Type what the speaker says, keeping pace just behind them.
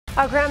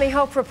Our Grammy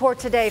Hope report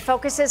today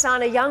focuses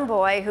on a young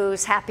boy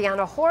who's happy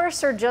on a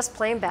horse or just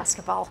playing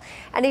basketball.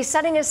 And he's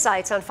setting his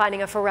sights on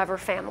finding a forever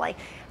family.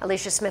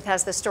 Alicia Smith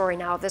has the story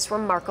now of this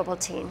remarkable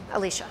teen.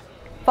 Alicia.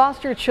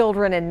 Foster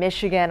children in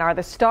Michigan are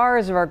the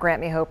stars of our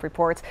Grammy Hope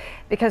reports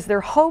because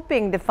they're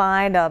hoping to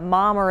find a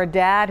mom or a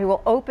dad who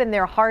will open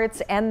their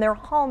hearts and their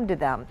home to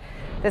them.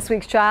 This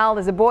week's child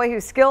is a boy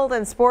who's skilled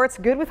in sports,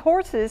 good with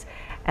horses,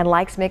 and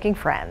likes making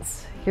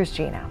friends. Here's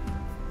Geno.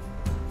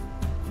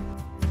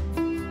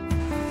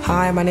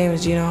 Hi, my name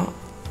is Geno.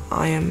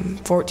 I am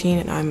 14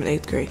 and I'm in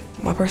 8th grade.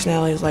 My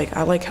personality is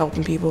I like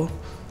helping people.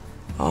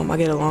 I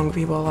get along with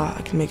people a lot.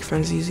 I can make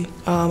friends easy.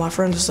 My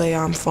friends will say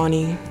I'm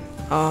funny,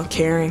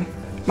 caring.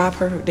 My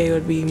perfect day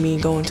would be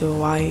me going to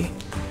Hawaii,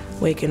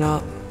 waking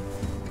up,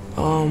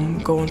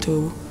 going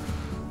to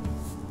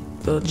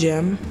the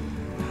gym,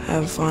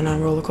 having fun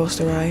on roller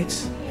coaster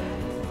rides,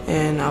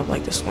 and I would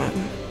like to swim.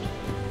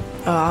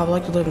 I would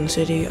like to live in the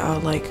city. I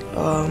would like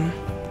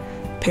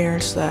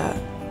parents that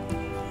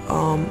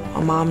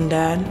a mom and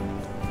dad.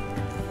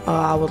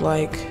 I would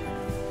like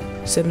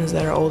siblings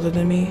that are older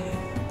than me.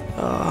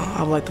 I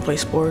would like to play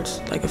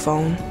sports, like a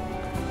phone,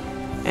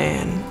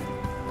 and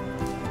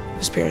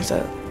just parents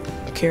that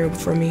care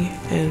for me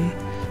and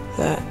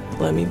that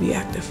let me be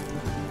active.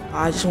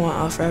 I just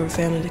want a forever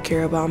family to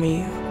care about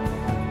me.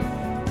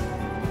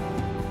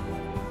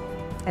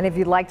 And if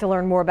you'd like to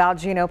learn more about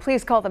Geno,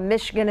 please call the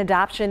Michigan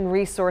Adoption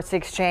Resource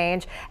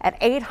Exchange at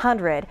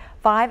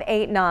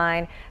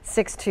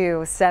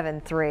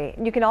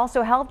 800-589-6273. You can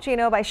also help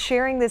Geno by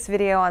sharing this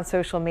video on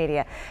social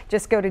media.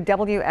 Just go to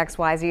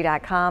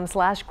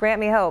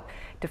WXYZ.com/GrantMeHope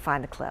to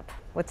find the clip.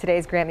 With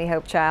today's Grammy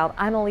Hope Child,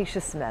 I'm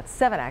Alicia Smith,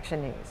 7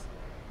 Action News.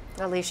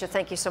 Alicia,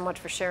 thank you so much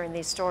for sharing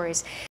these stories.